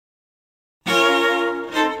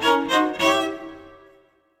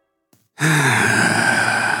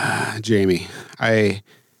Jamie, I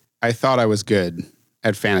thought I was good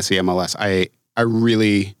at fantasy MLS. I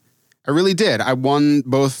really did. I won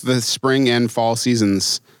both the spring and fall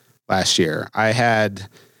seasons last year. I had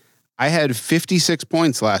 56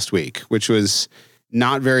 points last week, which was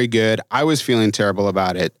not very good. I was feeling terrible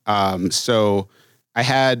about it. So I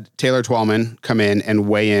had Taylor Twellman come in and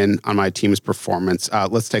weigh in on my team's performance.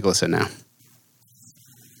 Let's take a listen now.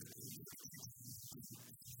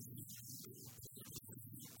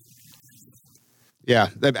 Yeah,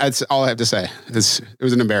 that's all I have to say. It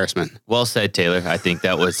was an embarrassment. Well said, Taylor. I think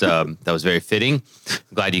that was very fitting. I'm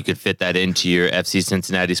glad you could fit that into your FC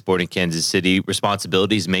Cincinnati Sporting Kansas City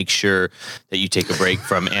responsibilities. Make sure that you take a break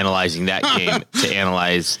from analyzing that game to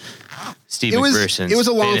analyze Steve McPherson's. It was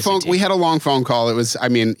a long phone. Team. We had a long phone call. It was. I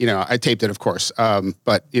mean, I taped it, of course.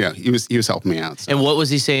 But he was helping me out. So. And what was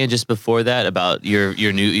he saying just before that about your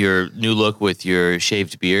new look with your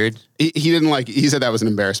shaved beard? He didn't like. He said that was an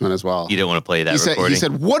embarrassment as well. You didn't want to play that recording. He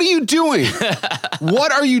said, "What are you doing?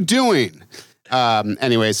 What are you doing?"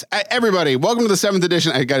 Anyways, everybody, welcome to the 7th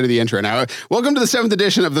edition. I got to do the intro now. Welcome to the 7th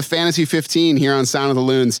edition of the Fantasy 15 here on Sound of the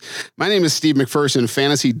Loons. My name is Steve McPherson,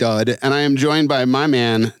 Fantasy Dud, and I am joined by my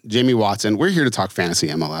man, Jamie Watson. We're here to talk fantasy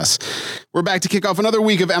MLS. We're back to kick off another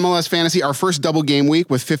week of MLS Fantasy, our first double game week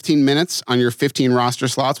with 15 minutes on your 15 roster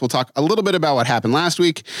slots. We'll talk a little bit about what happened last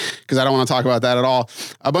week, because I don't want to talk about that at all.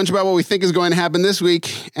 A bunch about what we think is going to happen this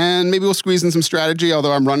week, and maybe we'll squeeze in some strategy,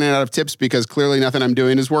 although I'm running out of tips because clearly nothing I'm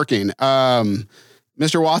doing is working.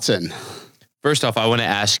 Mr. Watson. First off, I want to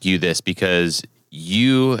ask you this because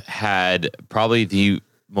you had probably the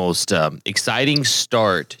most exciting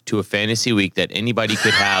start to a fantasy week that anybody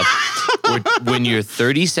could have when you're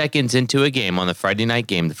 30 seconds into a game on the Friday night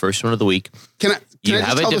game, the first one of the week. Can I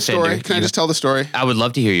just tell the story? Can I just tell the story? I would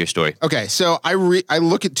love to hear your story. Okay, so I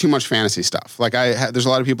look at too much fantasy stuff. Like there's a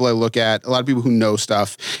lot of people I look at, a lot of people who know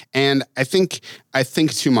stuff, and I think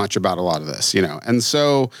too much about a lot of this, And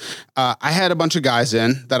so I had a bunch of guys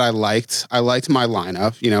in that I liked. I liked my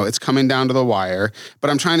lineup. It's coming down to the wire, but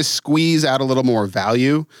I'm trying to squeeze out a little more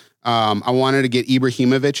value. I wanted to get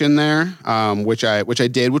Ibrahimovic in there, which I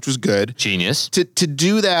did, which was good. Genius. To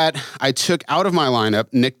do that, I took out of my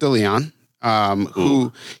lineup Nick DeLeon.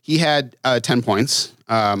 Who he had 10 points.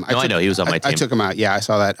 I know he was on my team. I took him out. Yeah, I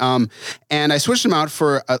saw that. And I switched him out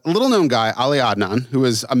for a little known guy, Ali Adnan, who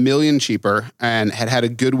was $1 million cheaper and had a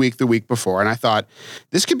good week the week before. And I thought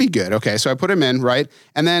this could be good. Okay, so I put him in, right?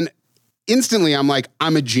 And then instantly I'm like,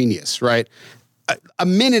 I'm a genius, right? A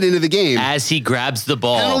minute into the game, as he grabs the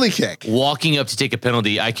ball, penalty kick, walking up to take a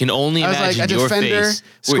penalty. I can only imagine your face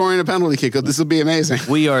scoring a penalty kick. This will be amazing.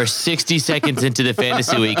 We are 60 seconds into the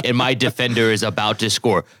fantasy week, and my defender is about to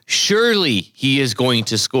score. Surely he is going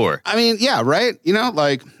to score. I mean, yeah, right.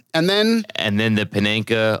 And then the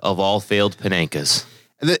Panenka of all failed Panenkas.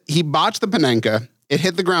 He botched the Panenka. It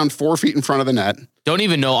hit the ground 4 feet in front of the net. Don't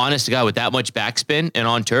even know, honest to God, with that much backspin and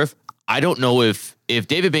on turf, I don't know if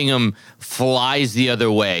David Bingham flies the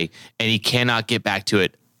other way and he cannot get back to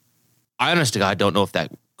it. I honest to God don't know if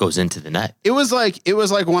that goes into the net. It was like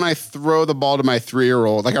when I throw the ball to my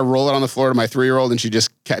 3-year-old, like I roll it on the floor to my 3-year-old and she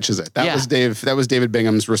just catches it. That was David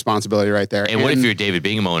Bingham's responsibility right there. And what if you're a David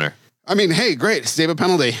Bingham owner? I mean, hey, great. Save a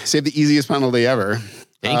penalty. Save the easiest penalty ever.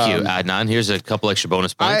 Thank you, Adnan. Here's a couple extra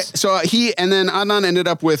bonus points. And then Adnan ended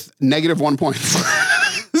up with -1 points.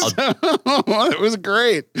 It was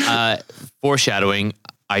great. Foreshadowing,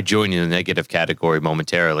 I joined in the negative category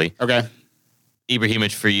momentarily. Okay.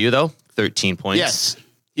 Ibrahimovic for you though, 13 points. Yes.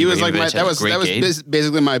 He was like that was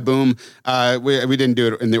basically my boom. We didn't do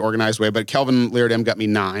it in the organized way, but Kelvin Leerdam got me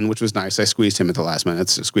 9, which was nice. I squeezed him at the last minute,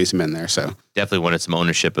 squeezed him in there. So definitely wanted some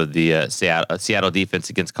ownership of the Seattle defense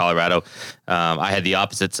against Colorado. I had the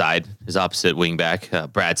opposite side, his opposite wing back,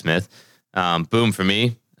 Brad Smith. Boom for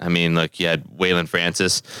me. I mean, look, you had Waylon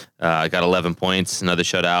Francis, got 11 points, another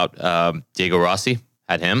shutout. Diego Rossi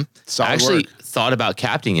had him. I actually thought about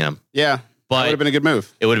captaining him. Yeah, but that would have been a good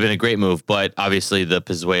move. It would have been a great move, but obviously the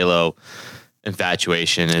Pozuelo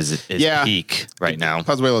infatuation is peak right now.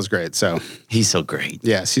 Pozuelo's great, so he's so great.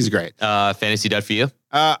 Yes, he's great. Fantasy dud for you?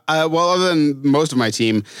 Well, other than most of my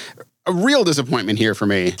team, a real disappointment here for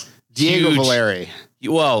me. Diego Valeri.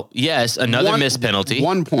 Well, yes, another missed penalty.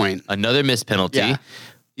 1 point. Another missed penalty. Yeah.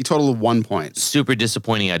 He totaled 1 point. Super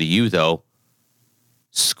disappointing out of you, though.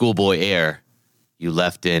 Schoolboy Air. You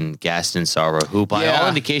left in Gaston Sarra, who by all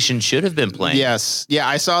indications should have been playing. Yes. Yeah,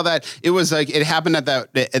 I saw that. It was like, it happened at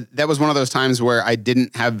that was one of those times where I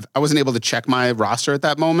wasn't able to check my roster at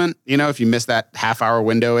that moment. If you miss that half-hour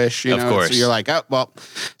window-ish, Of course. So you're like, oh, well.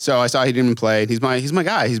 So I saw he didn't even play. He's my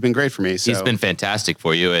guy. He's been great for me. So. He's been fantastic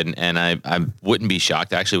for you, and I wouldn't be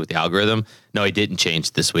shocked, actually, with the algorithm. No, he didn't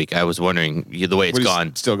change this week. I was wondering the way it's Would he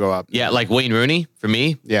gone. still go up? Yeah, like Wayne Rooney for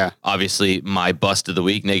me. Yeah. Obviously, my bust of the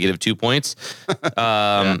week, -2 points.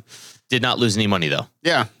 Did not lose any money though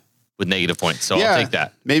Yeah. with negative points, so Yeah. I'll take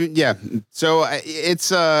that. Maybe. Yeah. So it's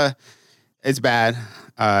bad.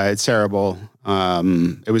 It's terrible.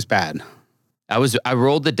 It was bad. I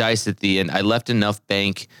rolled the dice at the end. I left enough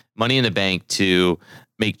money in the bank to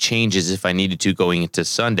make changes if I needed to going into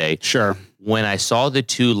Sunday. Sure. When I saw the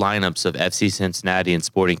two lineups of FC Cincinnati and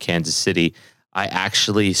Sporting Kansas City, I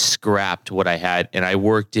actually scrapped what I had and I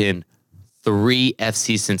worked in 3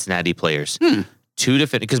 FC Cincinnati players. 2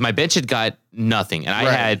 defenders, because my bench had got nothing. And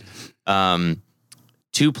I had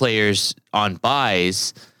 2 players on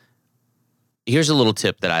buys. Here's a little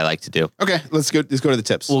tip that I like to do. Okay, let's go to the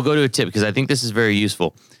tips. We'll go to a tip because I think this is very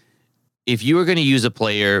useful. If you are going to use a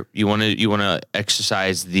player, you want to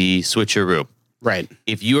exercise the switcheroo. Right.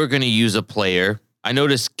 If you are going to use a player, I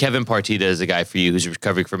noticed Kevin Partita is a guy for you who's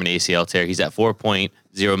recovering from an ACL tear. He's at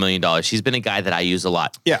 $4.0 million. He's been a guy that I use a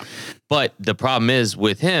lot. Yeah. But the problem is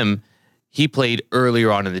with him, he played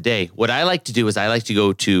earlier on in the day. What I like to do is I like to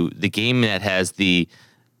go to the game that has the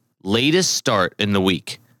latest start in the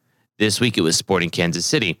week. This week it was Sporting Kansas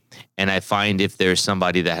City. And I find if there's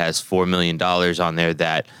somebody that has $4 million on there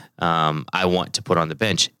that I want to put on the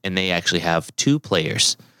bench, and they actually have 2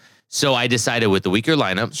 players. So I decided with the weaker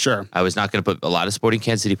lineup, Sure. I was not going to put a lot of Sporting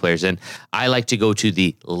Kansas City players in. I like to go to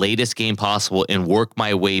the latest game possible and work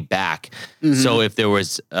my way back. So if there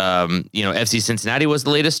was, FC Cincinnati was the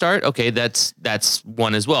latest start, okay, that's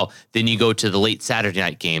one as well. Then you go to the late Saturday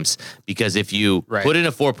night games, because if you put in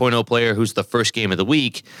a 4.0 player who's the first game of the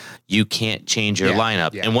week, you can't change your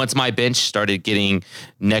lineup. Yeah. And once my bench started getting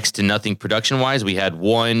next to nothing production-wise, we had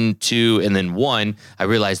 1, 2, and then 1, I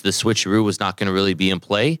realized the switcheroo was not going to really be in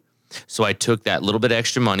play. So I took that little bit of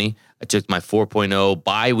extra money. I took my 4.0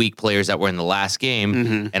 bye-week players that were in the last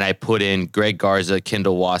game, and I put in Greg Garza,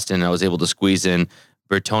 Kendall Waston, and I was able to squeeze in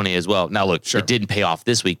Bertone as well. Now, look, it didn't pay off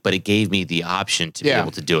this week, but it gave me the option to be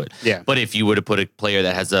able to do it. Yeah. But if you would have put a player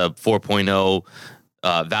that has a 4.0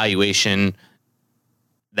 valuation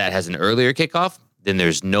that has an earlier kickoff, then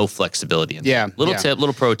there's no flexibility in Yeah. that.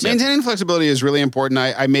 Little pro tip. Maintaining flexibility is really important.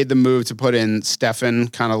 I made the move to put in Stefan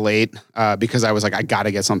kind of late because I was like, I got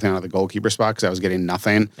to get something out of the goalkeeper spot because I was getting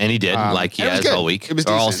nothing. And he did, like he has all week. It was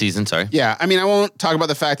or all decent. season, sorry. Yeah, I mean, I won't talk about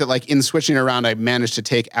the fact that like in switching around, I managed to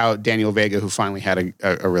take out Daniel Vega, who finally had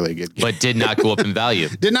a really good game. But did not go up in value.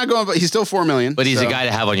 Did not go up, but he's still $4 million. But he's so. a guy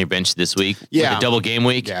to have on your bench this week. Yeah. With a double game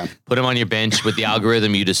week. Yeah. Put him on your bench with the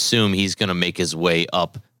algorithm. You'd assume he's going to make his way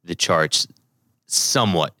up the charts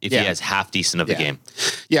somewhat if he has half decent of a game.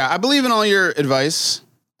 Yeah, I believe in all your advice.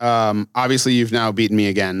 Obviously, you've now beaten me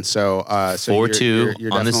again. So 4-2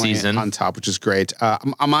 you're on the definitely season. on top, which is great.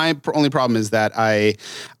 My only problem is that I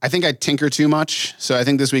think I tinker too much. So I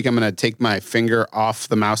think this week I'm going to take my finger off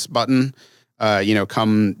the mouse button.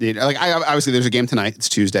 Obviously there's a game tonight. It's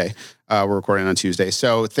Tuesday. We're recording on Tuesday,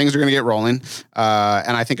 so things are going to get rolling.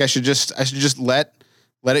 And I think I should just let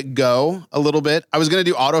it go a little bit. I was going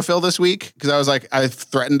to do autofill this week because I was like, I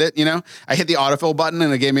threatened it, I hit the autofill button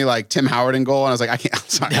and it gave me like Tim Howard in goal. And I was like, I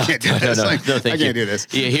can't do this. I can't do this.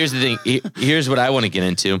 Yeah, here's the thing. Here's what I want to get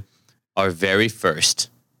into. Our very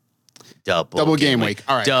first double game week.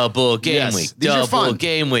 All right. Double game week. These are fun. Double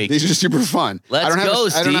game week. These are super fun. Let's go,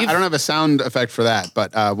 Steve. I don't have a sound effect for that,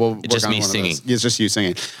 but we'll work just on me one singing. Of those. It's just you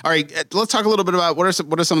singing. All right, let's talk a little bit about what are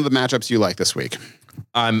some of the matchups you like this week.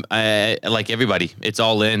 I like everybody. It's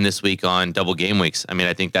all in this week on double game weeks. I mean,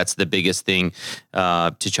 I think that's the biggest thing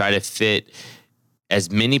to try to fit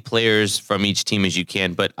as many players from each team as you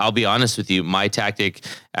can. But I'll be honest with you, my tactic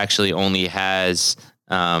actually only has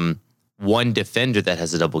one defender that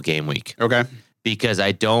has a double game week. Okay. Because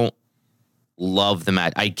I don't love the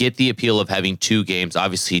match. I get the appeal of having 2 games.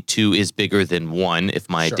 Obviously, 2 is bigger than 1 if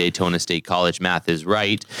my Daytona State College math is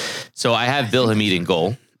right. So I have Wilhelmid in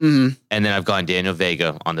goal. And then I've gone Daniel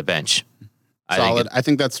Vega on the bench. Solid. I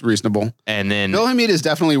think that's reasonable. And then Wilhelmid is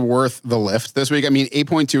definitely worth the lift this week. I mean,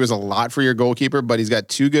 8.2 is a lot for your goalkeeper, but he's got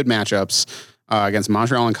 2 good matchups against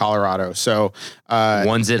Montreal and Colorado. So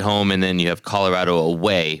one's at home, and then you have Colorado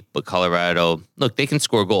away. But Colorado, look, they can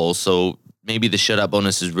score goals. So maybe the shutout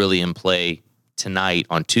bonus is really in play tonight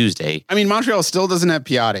on Tuesday. I mean, Montreal still doesn't have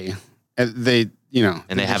Piatti. They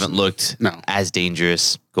haven't looked No. as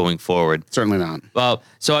dangerous going forward. Certainly not. Well,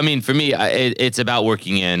 so I mean, for me, it's about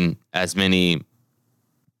working in as many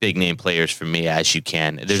big name players for me as you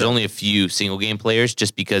can. There's only a few single game players,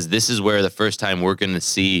 just because this is where the first time we're going to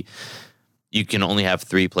see you can only have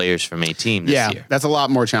 3 players from a team this year. That's a lot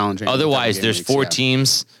more challenging. Otherwise, there's 4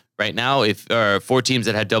 teams right now. If 4 teams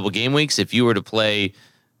that had double game weeks, if you were to play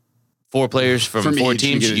 4 players from 4 each,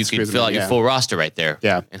 teams, you you can can squeeze fill them out in, your yeah. full roster right there.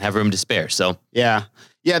 Yeah. And have room to spare. So Yeah.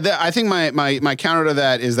 Yeah, I think my counter to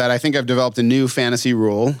that is that I think I've developed a new fantasy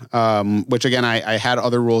rule, which again, I had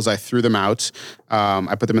other rules, I threw them out.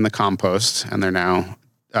 I put them in the compost, and they're now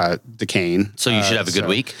decaying. so you should have a good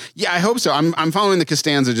week. Yeah, I hope so. I'm following the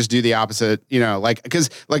Costanza, just do the opposite, because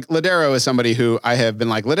Ladero is somebody who I have been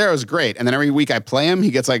like, Ladero's great. And then every week I play him,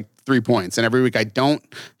 he gets like 3 points. And every week I don't,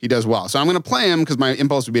 he does well. So I'm going to play him because my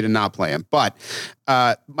impulse would be to not play him. But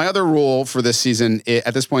my other rule for this season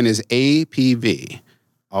at this point is APV.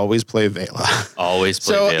 Always play Vela. Always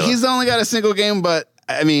play So Vela. he's only got a single game, but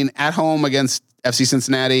I mean, at home against FC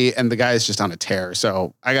Cincinnati, and the guy is just on a tear.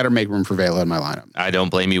 So I got to make room for Vela in my lineup. I don't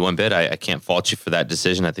blame you one bit. I can't fault you for that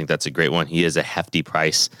decision. I think that's a great one. He is a hefty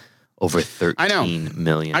price, over 13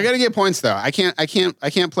 million. I got to get points though. I can't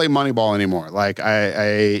play Moneyball anymore. Like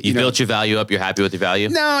you built your value up. You're happy with your value.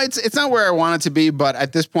 No, it's not where I want it to be. But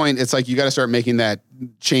at this point, it's like you got to start making that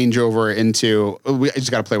changeover into. We just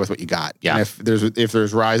got to play with what you got. Yeah. And if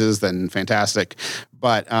there's rises, then fantastic.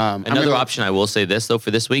 But Another option, I will say this though for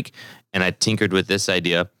this week, and I tinkered with this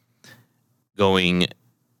idea, going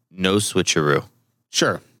no switcheroo.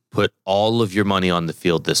 Sure. Put all of your money on the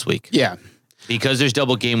field this week. Yeah. Because there's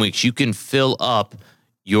double game weeks, you can fill up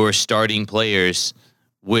your starting players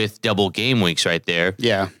with double game weeks right there.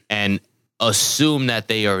 Yeah. And assume that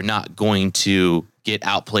they are not going to get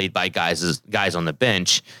outplayed by guys on the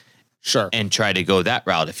bench. Sure. And try to go that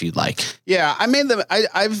route if you'd like. Yeah, I made them.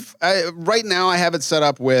 Right now I have it set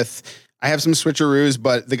up with. I have some switcheroos,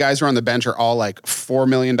 but the guys who are on the bench are all like $4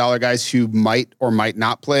 million guys who might or might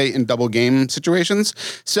not play in double game situations.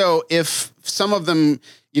 So if some of them,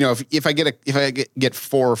 if I get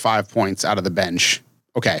 4 or 5 points out of the bench,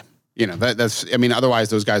 okay. Otherwise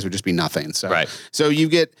those guys would just be nothing. So, right. So you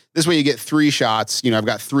get 3 shots. I've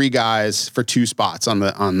got 3 guys for 2 spots on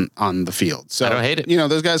the field. So I don't hate it.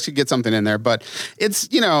 Those guys could get something in there, but it's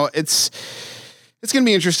going to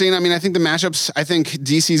be interesting. I mean, I think the matchups,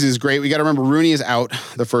 DC's is great. We got to remember Rooney is out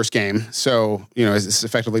the first game. So, it's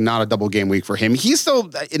effectively not a double game week for him. He's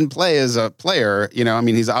still in play as a player.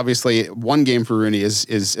 He's obviously 1 game for Rooney is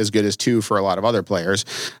as good as 2 for a lot of other players.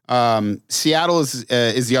 Seattle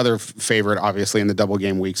is the other favorite, obviously, in the double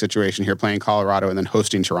game week situation here, playing Colorado and then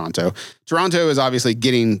hosting Toronto. Toronto is obviously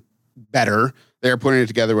getting better. They're putting it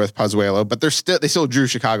together with Pozuelo, but they still drew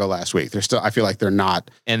Chicago last week. I feel like they're not.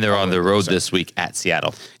 And they're on the road this week at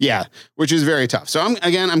Seattle. Yeah, which is very tough. So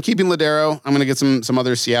I'm keeping Ladero. I'm going to get some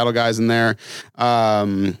other Seattle guys in there.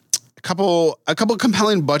 A couple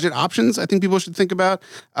compelling budget options I think people should think about.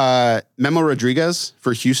 Memo Rodriguez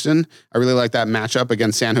for Houston. I really like that matchup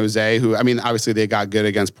against San Jose, who, obviously they got good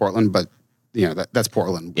against Portland, but that's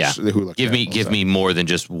Portland. Yeah. Give me more than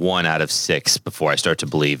just 1 out of 6 before I start to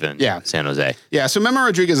believe in San Jose. Yeah. So Memo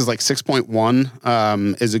Rodriguez is like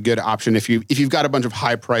 6.1 is a good option if you've got a bunch of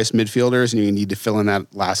high priced midfielders and you need to fill in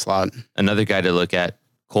that last slot. Another guy to look at,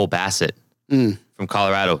 Cole Bassett from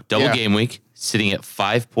Colorado. Double game week, sitting at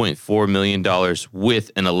 $5.4 million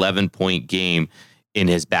with an 11-point game in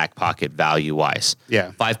his back pocket value wise.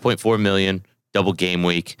 Yeah. 5.4 million, double game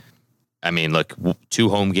week. Look, 2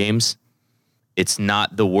 home games. It's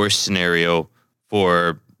not the worst scenario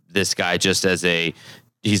for this guy just as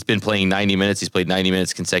he's been playing 90 minutes. He's played 90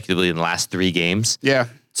 minutes consecutively in the last 3 games. Yeah.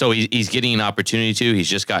 So he's getting an opportunity to. He's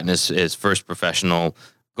just gotten his first professional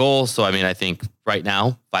goal. So, I think right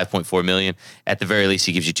now, 5.4 million. At the very least,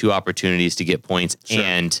 he gives you 2 opportunities to get points. Sure.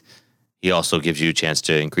 And he also gives you a chance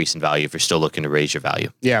to increase in value if you're still looking to raise your value.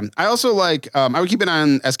 Yeah. I also like, I would keep an eye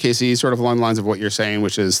on SKC, sort of along the lines of what you're saying,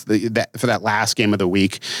 which is for that last game of the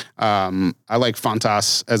week. I like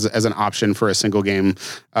Fontas as an option for a single game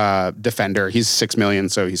defender. He's 6 million.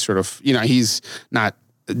 So he's sort of, he's not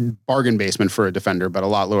bargain basement for a defender, but a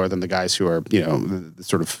lot lower than the guys who are, the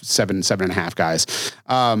sort of 7.5 guys.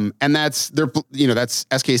 And that's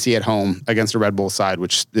SKC at home against a Red Bull side,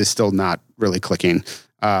 which is still not really clicking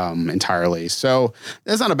entirely. So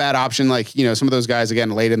that's not a bad option. Like, some of those guys,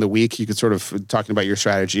 again, late in the week, you could sort of talking about your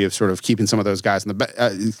strategy of sort of keeping some of those guys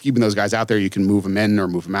keeping those guys out there. You can move them in or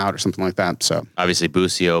move them out or something like that. So obviously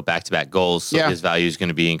Busio, back-to-back goals. So his value is going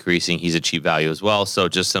to be increasing. He's a cheap value as well. So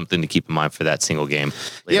just something to keep in mind for that single game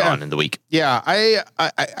later on in the week. Yeah.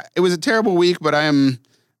 It was a terrible week, but I am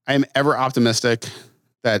ever optimistic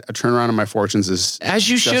that a turnaround in my fortunes is as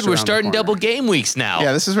you should. We're starting double game weeks now.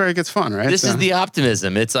 Yeah, this is where it gets fun, right? This is the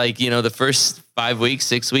optimism. It's like, the first 5 weeks,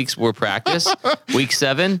 6 weeks were practice. Week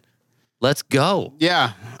 7, let's go.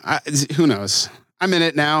 Yeah, who knows? I'm in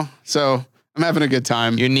it now, so I'm having a good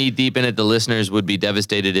time. You're knee deep in it. The listeners would be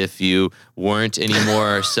devastated if you weren't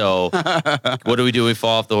anymore. So what do? We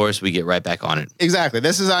fall off the horse. We get right back on it. Exactly.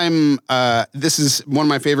 This is one of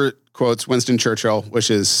my favorite quotes, Winston Churchill,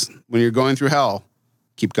 which is, when you're going through hell,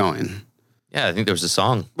 keep going. Yeah, I think there was a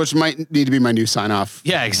song. Which might need to be my new sign off.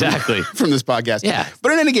 Yeah, exactly. From this podcast. Yeah.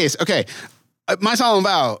 But in any case, okay. My solemn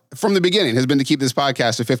vow from the beginning has been to keep this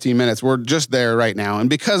podcast to 15 minutes. We're just there right now. And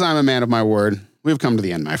because I'm a man of my word, we've come to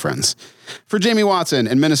the end, my friends. For Jamie Watson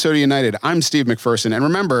and Minnesota United, I'm Steve McPherson. And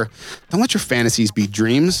remember, don't let your fantasies be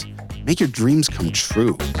dreams. Make your dreams come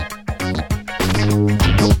true.